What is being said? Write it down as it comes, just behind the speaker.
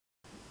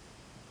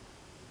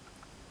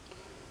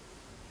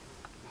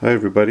Hi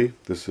everybody,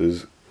 this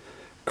is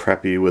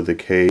Krappy with a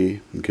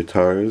K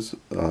Guitars.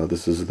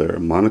 This is their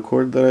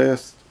monochord that I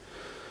asked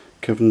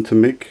Kevin to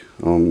make.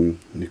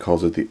 He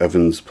calls it the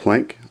Evans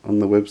Plank on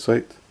the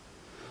website.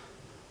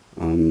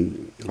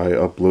 I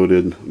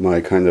uploaded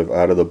my kind of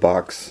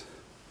out-of-the-box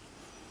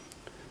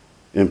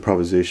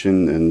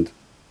improvisation and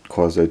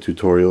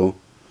quasi-tutorial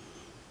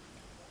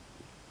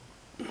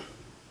a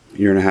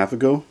year and a half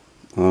ago.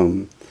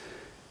 And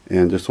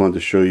just wanted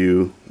to show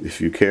you, if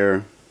you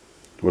care,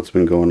 what's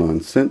been going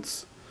on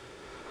since.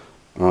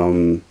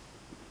 It's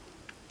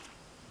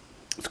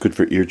good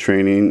for ear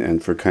training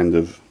and for kind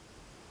of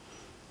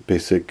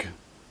basic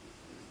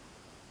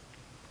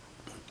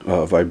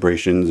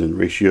vibrations and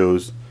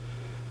ratios.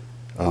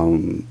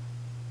 I'm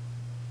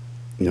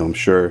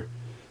sure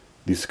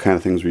these kind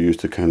of things were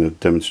used to kind of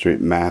demonstrate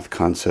math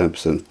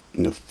concepts and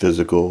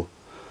physical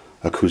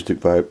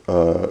acoustic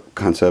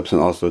concepts,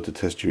 and also to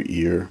test your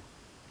ear.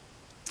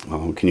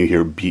 Can you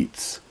hear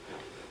beats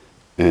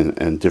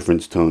and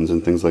difference tones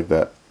and things like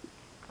that?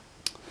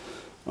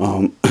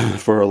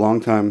 For a long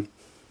time,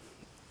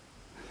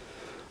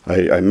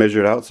 I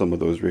measured out some of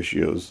those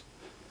ratios,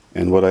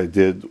 and what I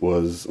did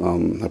was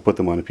I put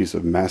them on a piece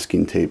of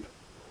masking tape,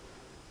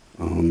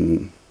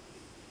 and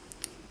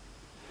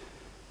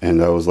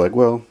I was like,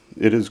 well,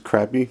 it is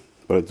crappy,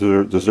 but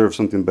it deserves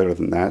something better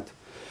than that.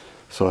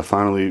 So I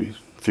finally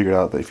figured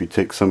out that if you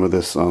take some of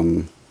this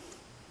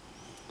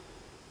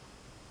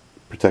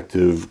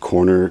protective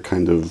corner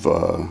kind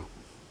of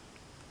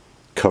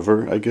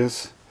cover, I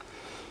guess,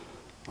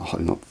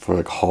 for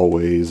like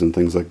hallways and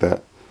things like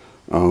that,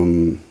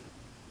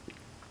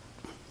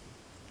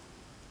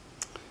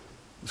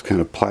 it's kind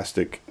of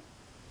plastic,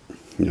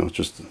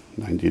 just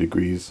 90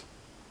 degrees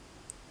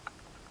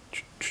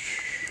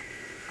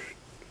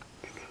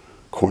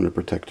corner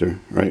protector,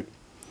 right?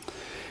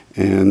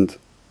 And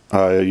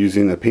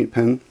using a paint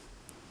pen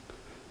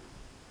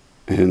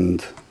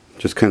and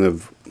just kind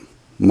of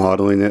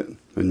modeling it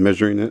and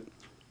measuring it,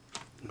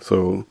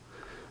 so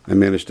I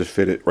managed to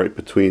fit it right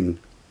between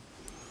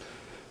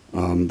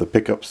the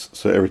pickups,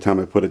 so every time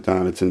I put it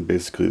down, it's in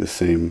basically the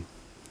same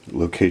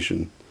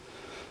location.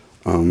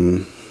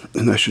 And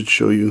I should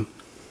show you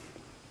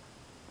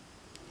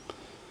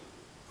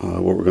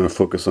what we're going to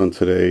focus on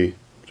today.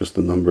 Just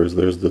the numbers.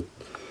 There's the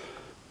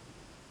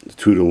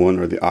 2-to-1,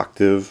 or the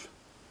octave.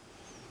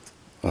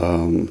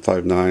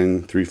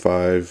 5/9,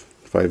 3/5,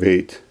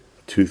 5/8,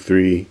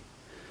 2/3,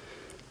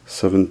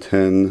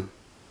 7/10,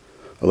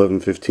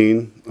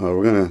 11/15.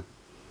 We're going to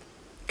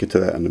get to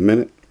that in a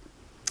minute.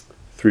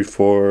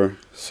 3/4,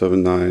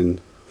 7/9,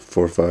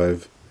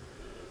 4/5,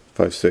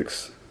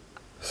 5/6,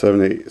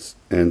 7/8,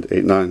 and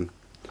 8/9.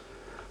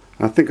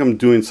 I think I'm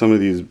doing some of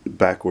these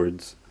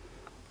backwards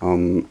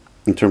in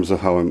terms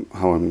of how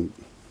I'm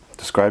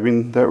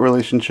describing that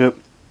relationship,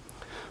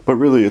 but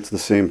really it's the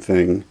same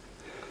thing.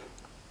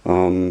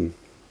 You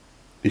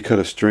cut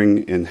a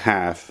string in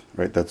half,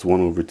 right? That's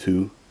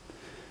 1/2,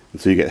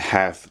 and so you get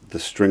half the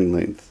string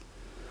length.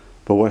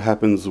 But what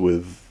happens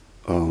with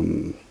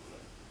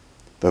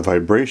the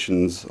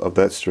vibrations of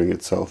that string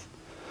itself?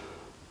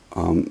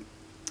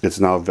 It's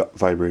now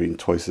vibrating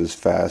twice as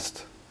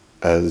fast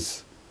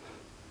as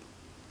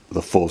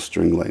the full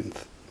string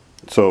length.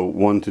 So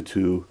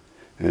 1-to-2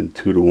 and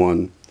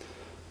 2-to-1,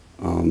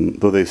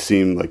 though they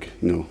seem like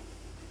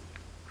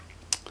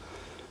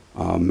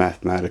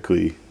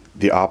mathematically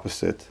the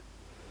opposite,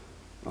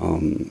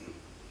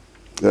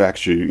 they're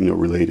actually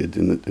related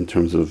in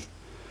terms of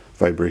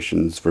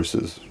vibrations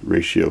versus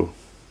ratio.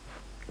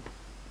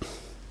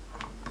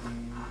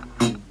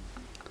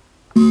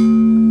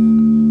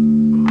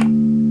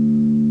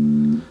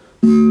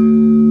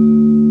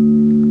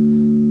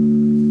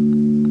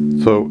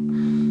 So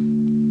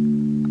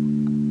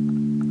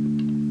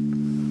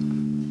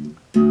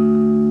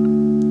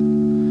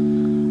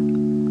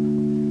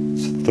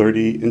it's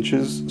 30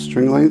 inches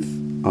string length,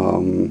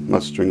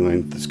 not string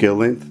length, the scale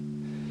length,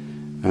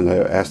 and I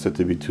asked it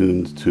to be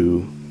tuned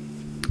to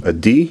a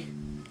D.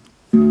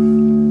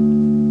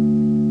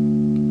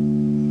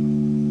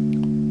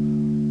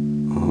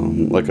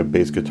 Like a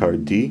bass guitar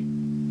D,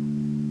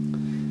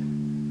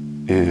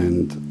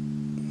 and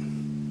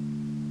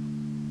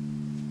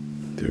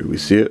there we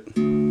see it,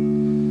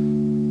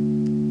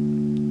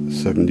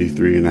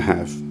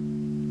 73.5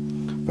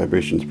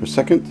 vibrations per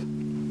second.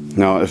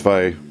 Now if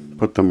I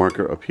put the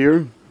marker up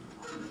here,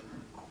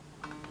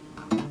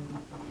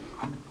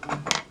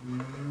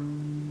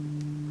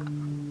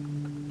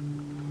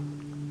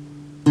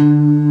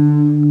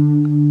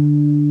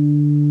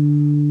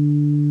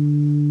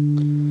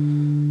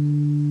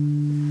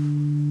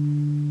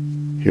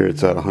 here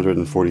it's at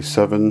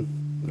 147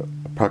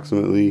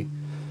 approximately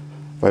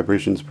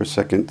vibrations per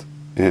second,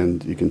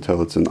 and you can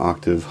tell it's an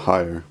octave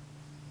higher.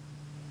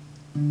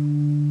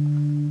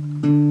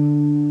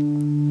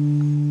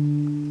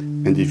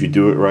 And if you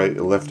do it right,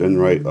 left and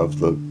right of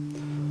the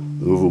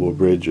movable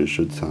bridge, it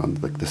should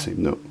sound like the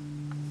same note.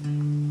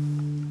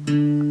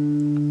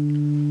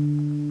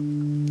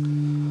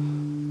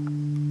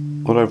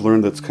 What I've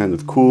learned that's kind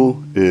of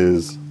cool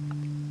is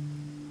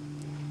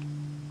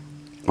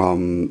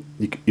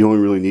you only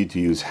really need to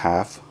use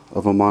half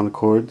of a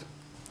monochord.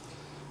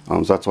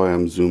 So that's why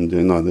I'm zoomed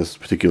in on this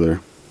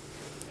particular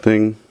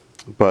thing.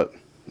 But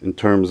in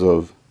terms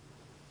of,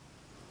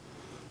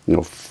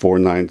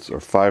 4/9 or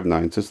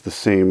 5/9, it's the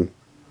same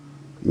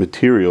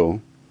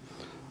material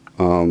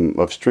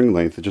of string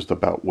length. It's just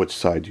about which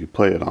side you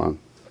play it on.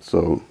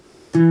 So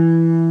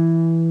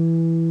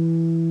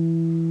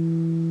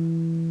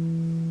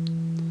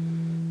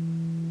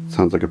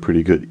sounds like a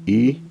pretty good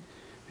E.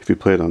 If you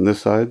play it on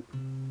this side,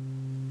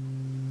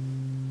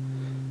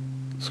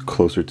 it's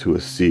closer to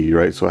a C,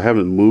 right? So I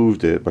haven't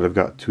moved it, but I've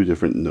got two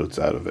different notes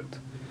out of it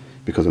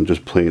because I'm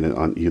just playing it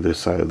on either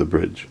side of the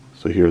bridge.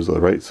 So here's the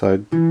right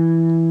side,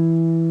 and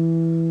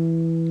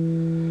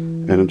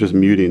I'm just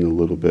muting a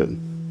little bit.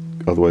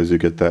 Otherwise you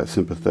get that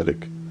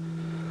sympathetic,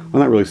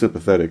 well, not really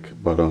sympathetic,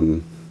 but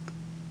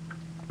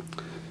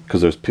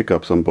because there's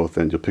pickups on both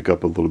ends, you'll pick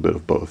up a little bit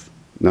of both.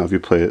 Now if you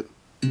play it,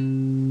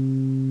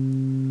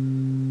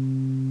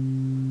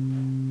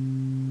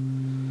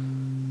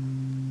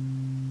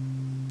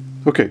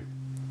 okay.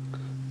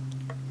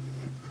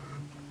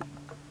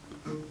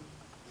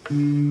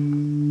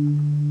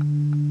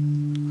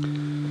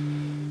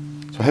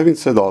 So having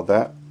said all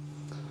that,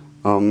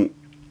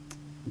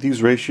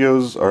 these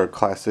ratios are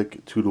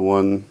classic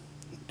 2:1,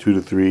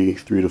 2:3,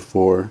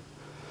 3:4.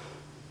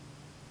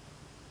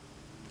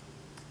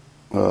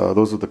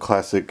 Those are the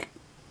classic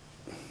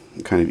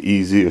kind of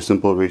easy or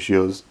simple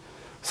ratios.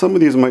 Some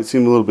of these might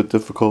seem a little bit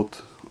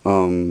difficult.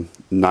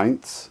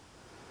 Ninths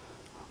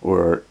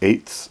or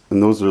eighths,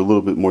 and those are a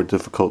little bit more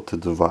difficult to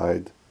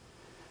divide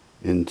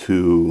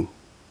into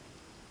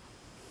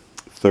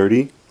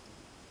 30.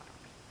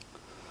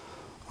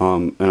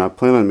 And I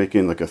plan on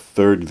making like a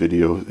third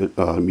video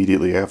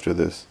immediately after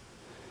this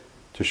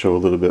to show a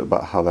little bit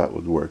about how that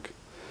would work.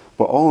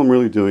 But all I'm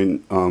really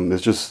doing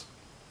is just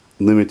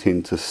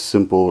limiting to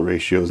simple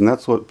ratios, and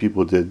that's what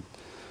people did,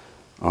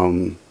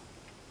 or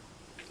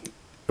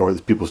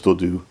people still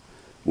do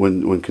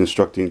when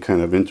constructing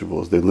kind of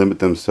intervals. They limit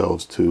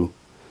themselves to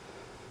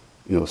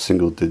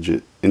single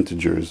digit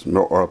integers,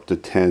 or up to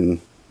 10,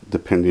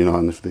 depending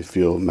on if they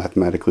feel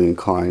mathematically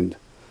inclined.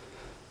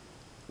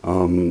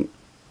 And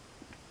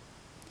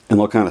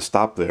they'll kind of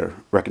stop there,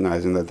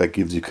 recognizing that that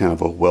gives you kind of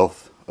a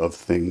wealth of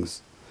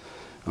things.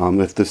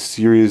 If this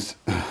series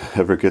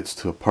ever gets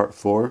to part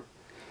 4,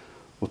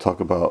 we'll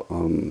talk about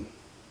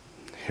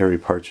Harry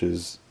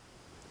Partch's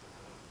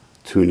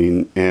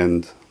tuning,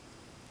 and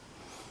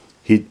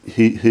his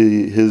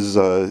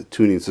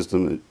tuning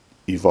system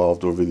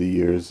evolved over the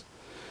years.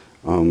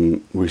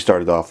 We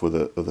started off with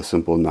a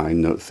simple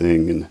 9-note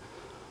thing and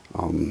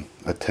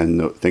a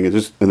 10-note thing. And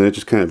then it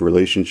just kind of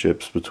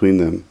relationships between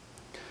them.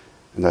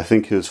 And I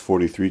think his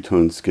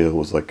 43-tone scale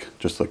was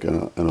just like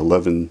an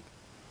 11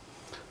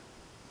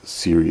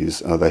 series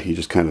that he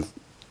just kind of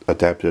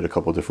adapted a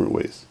couple different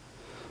ways.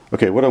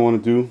 Okay, what I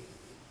want to do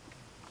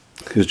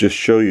is just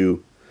show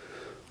you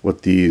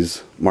what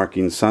these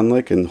markings sound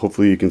like, and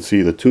hopefully you can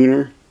see the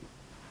tuner.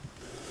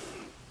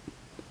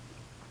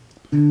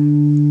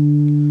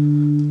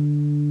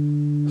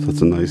 So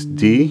that's a nice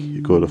D.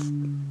 You go to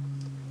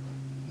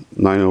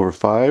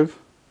 9/5.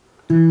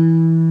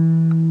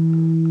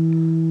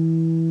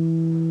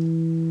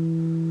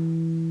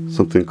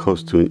 Something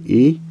close to an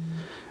E,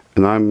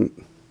 and I'm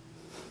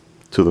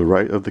to the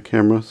right of the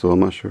camera, so I'm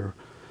not sure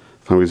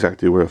if I'm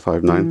exactly where a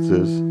 5/9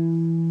 is.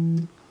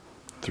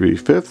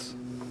 3/5,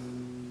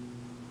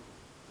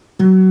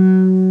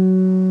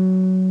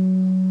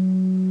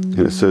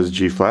 and it says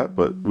G flat,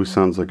 but we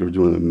sounds like we're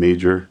doing a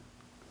major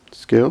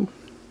scale.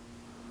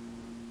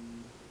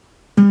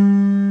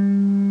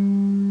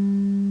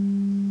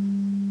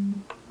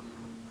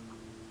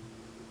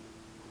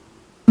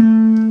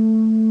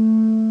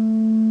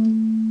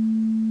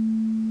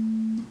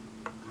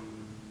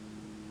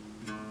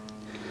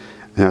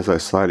 And as I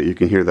slide it, you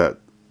can hear that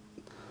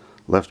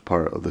left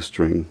part of the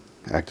string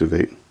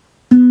activate.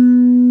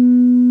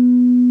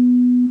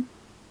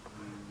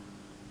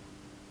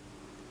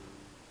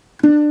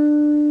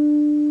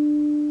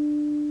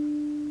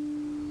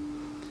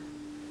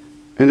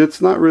 And it's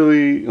not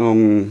really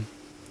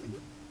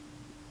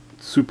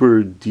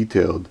super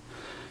detailed.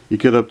 You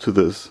get up to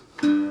this.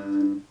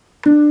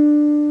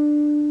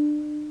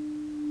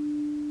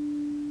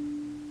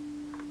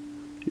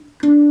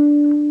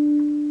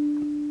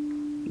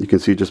 You can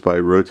see just by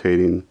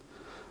rotating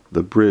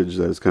the bridge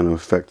that it's going to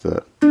affect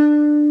that.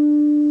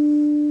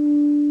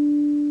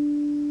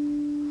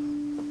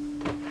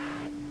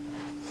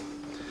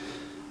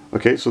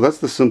 Okay, so that's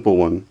the simple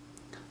one.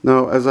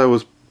 Now, as I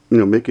was,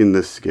 making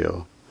this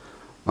scale,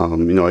 I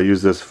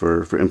use this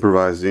for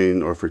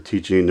improvising, or for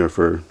teaching, or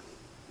for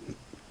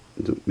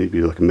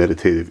maybe like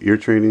meditative ear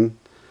training.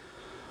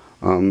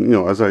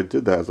 As I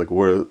did that, it's like,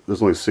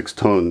 there's only 6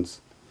 tones.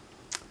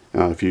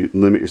 If you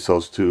limit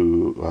yourselves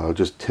to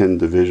just 10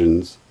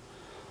 divisions,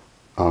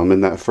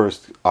 in that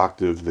first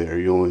octave there,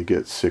 you only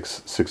get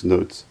six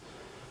notes.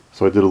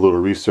 So I did a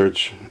little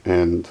research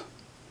and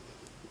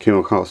came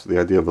across the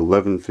idea of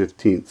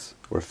 11/15,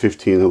 or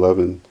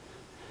 15/11,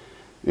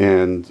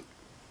 and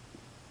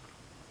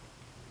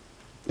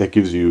that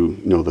gives you,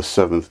 you know, the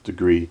 7th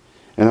degree.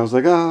 And I was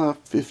like,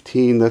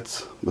 15,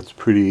 that's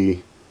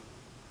pretty,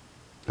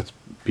 that's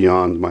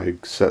beyond my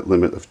set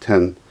limit of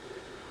 10.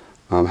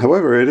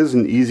 However, it is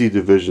an easy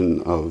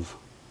division of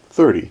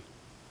 30.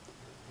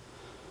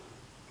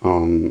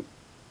 And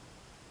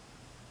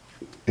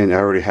I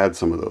already had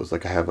some of those.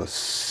 Like I have a,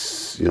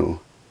 you know,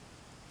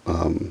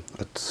 a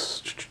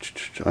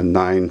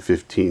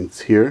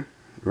 9/15 here,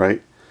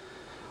 right?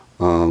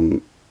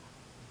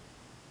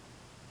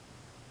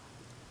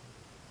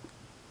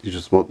 You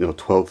just want, you know,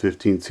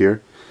 12/15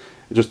 here.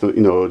 It's just,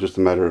 you know, just a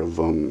matter of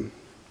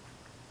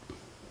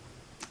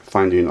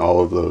finding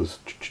all of those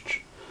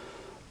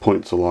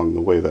points along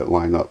the way that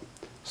line up.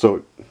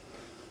 So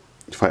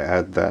if I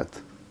add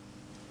that,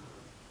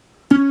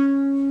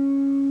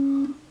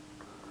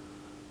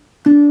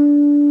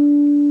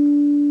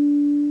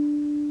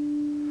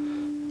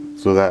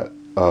 so that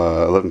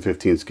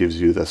 11/15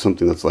 gives you that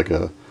something that's like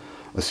a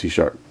C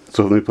sharp.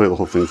 So let me play the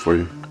whole thing for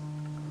you.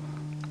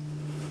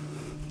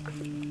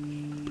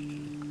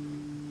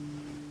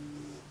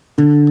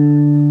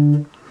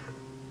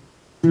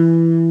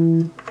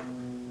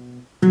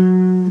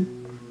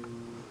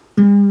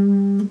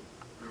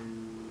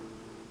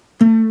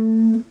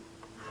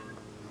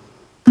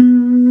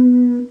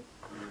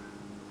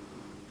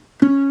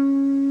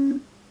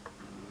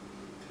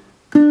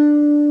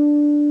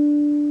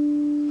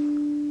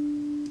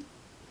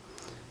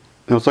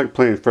 It's like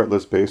playing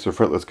fretless bass or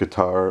fretless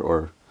guitar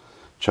or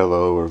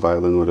cello or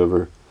violin,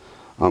 whatever.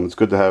 It's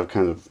good to have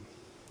kind of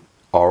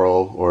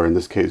aural, or in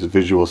this case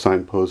visual,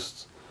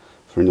 signposts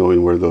for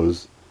knowing where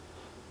those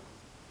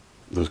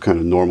kind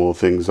of normal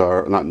things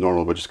are. Not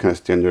normal, but just kind of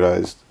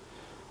standardized,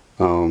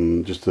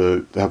 just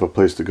to have a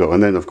place to go.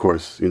 And then of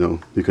course, you know,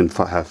 you can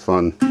have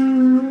fun.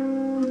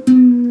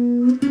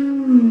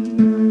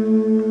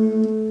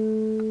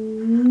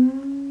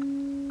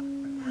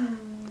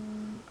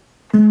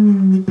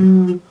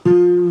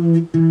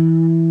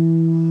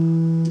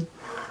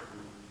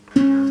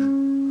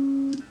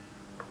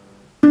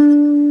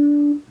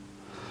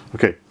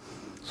 Okay,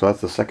 so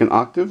that's the second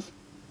octave,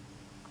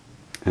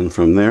 and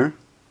from there,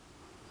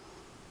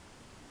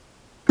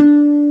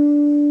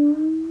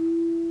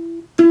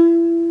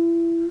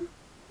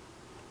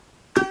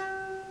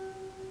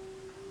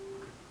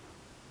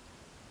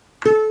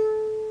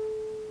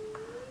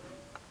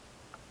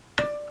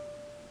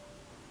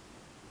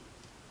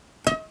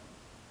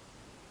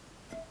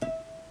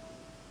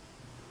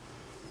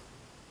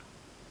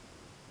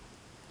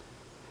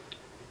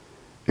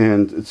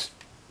 and it's,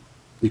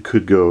 you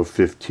could go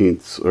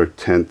 15ths or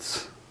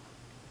 10ths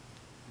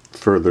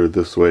further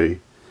this way.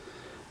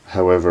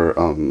 However,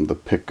 the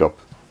pickup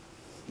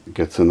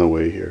gets in the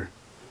way here,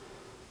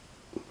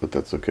 but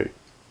that's okay.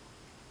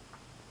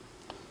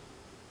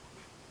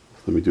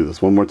 Let me do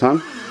this one more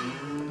time.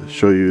 I'll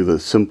show you the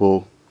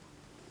simple.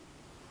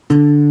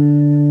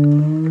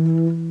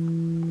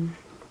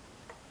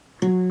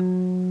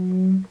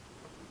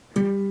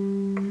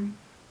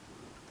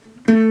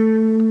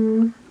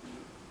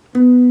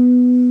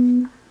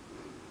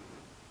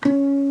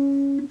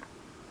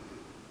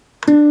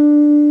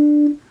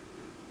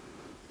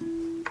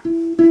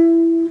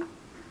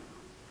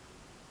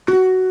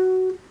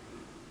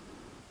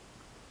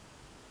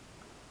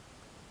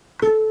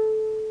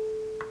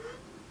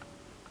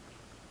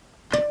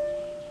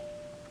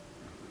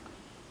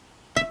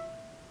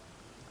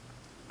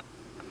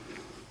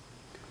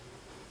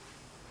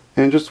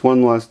 And just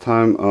one last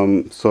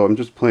time, so I'm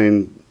just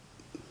playing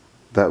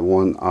that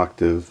one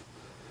octave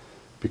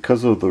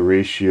because of the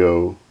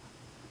ratio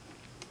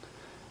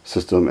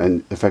system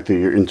and the fact that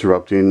you're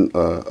interrupting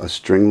a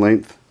string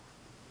length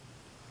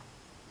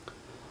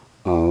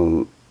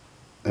and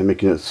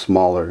making it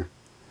smaller.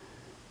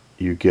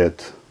 You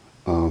get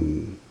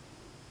that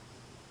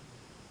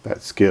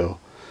scale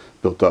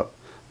built up.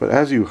 But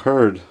as you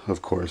heard,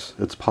 of course,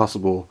 it's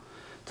possible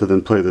to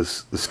then play the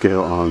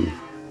scale on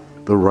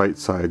the right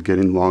side,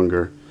 getting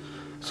longer.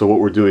 So what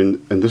we're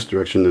doing in this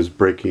direction is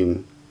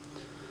breaking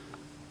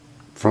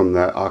from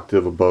that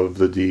octave above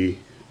the D,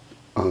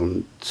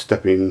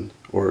 stepping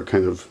or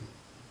kind of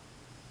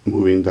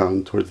moving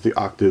down towards the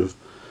octave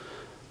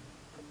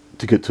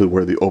to get to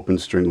where the open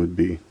string would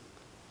be.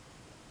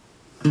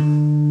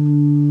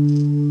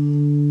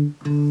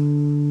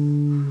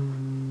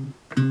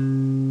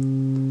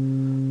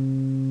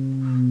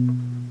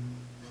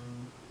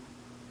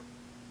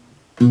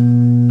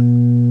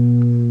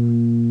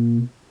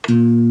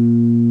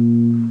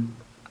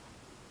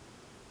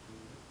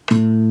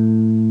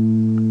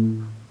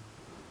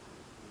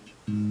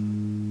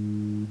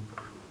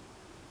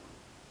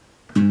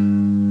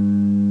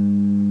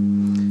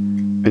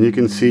 And you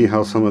can see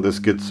how some of this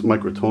gets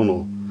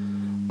microtonal.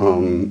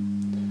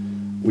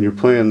 When you're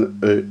playing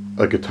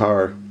a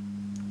guitar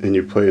and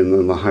you're playing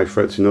on the high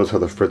frets, you notice how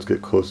the frets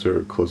get closer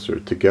and closer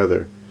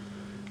together.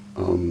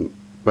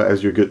 But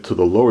as you get to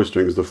the lower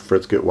strings, the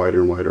frets get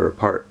wider and wider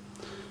apart.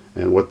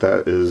 And what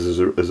that is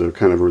a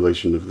kind of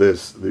relation of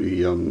this.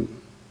 The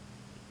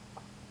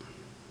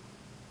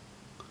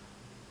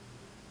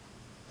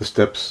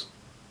steps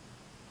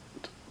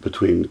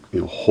between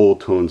whole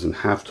tones and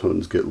half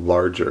tones get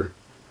larger.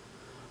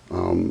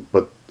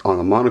 But on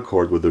a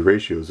monochord with the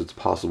ratios, it's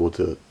possible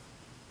to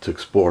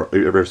explore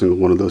every single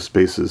one of those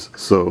spaces.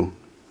 So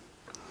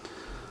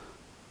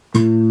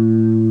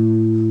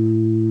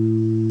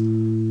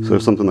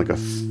there's something like a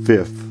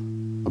fifth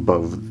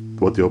above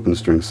what the open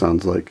string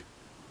sounds like.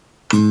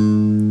 And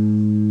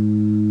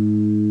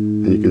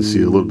you can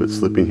see a little bit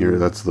slipping here.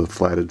 That's the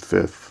flatted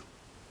fifth.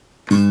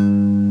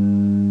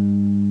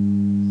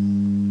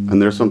 And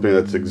there's something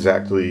that's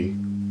exactly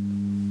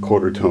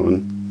quarter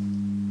tone.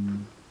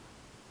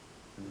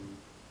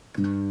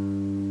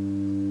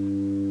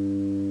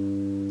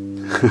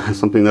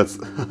 Something that's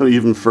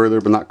even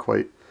further, but not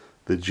quite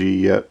the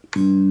G yet.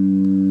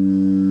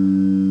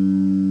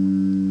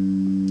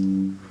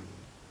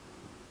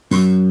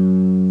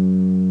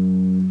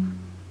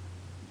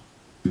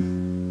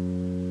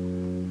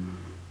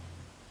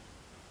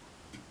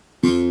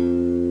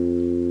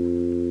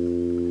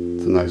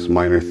 It's a nice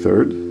minor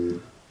third.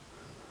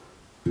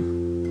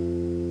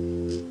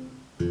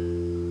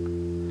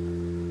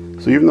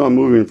 So even though I'm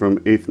moving from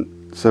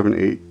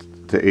 7/8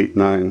 to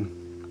 8/9,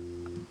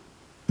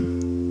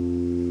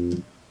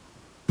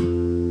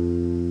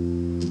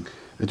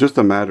 it's just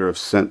a matter of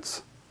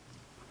sense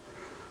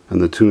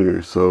and the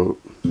tuner. So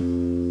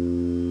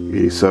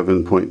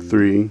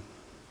 87.3,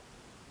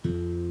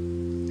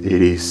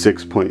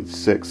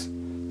 86.6,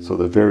 so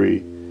they're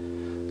very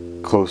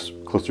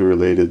closely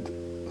related.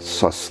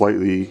 So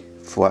slightly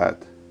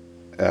flat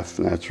F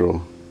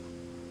natural.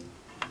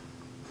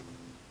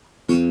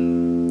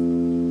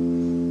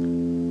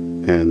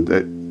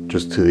 And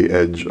just to the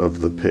edge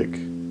of the pick,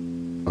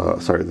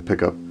 the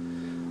pickup,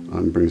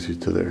 brings you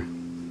to there.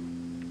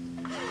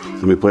 So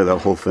let me play that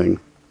whole thing.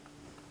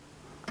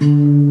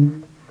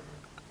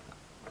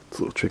 It's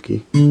a little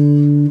tricky.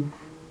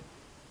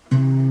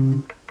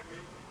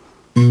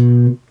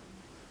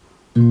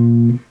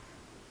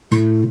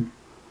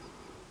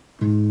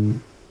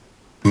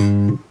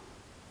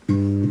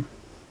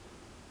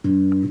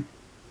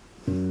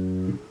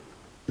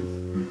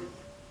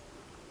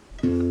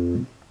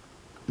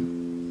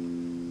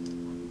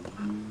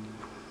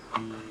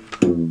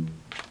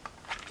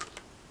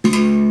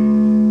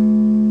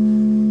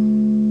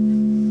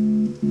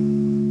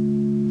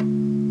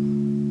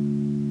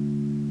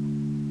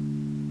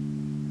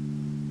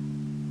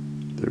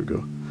 There we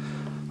go.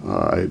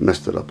 I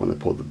messed it up when I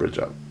pulled the bridge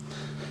out.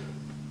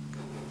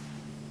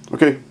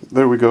 Okay,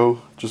 there we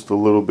go. Just a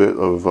little bit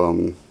of,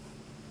 well,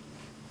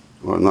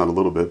 not a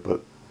little bit,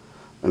 but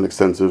an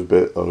extensive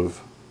bit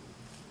of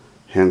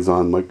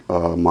hands-on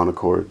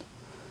monochord,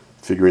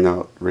 figuring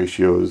out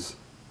ratios,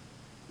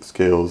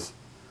 scales,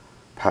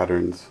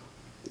 patterns,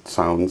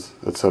 sounds,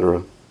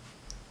 etc.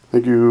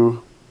 Thank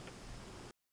you.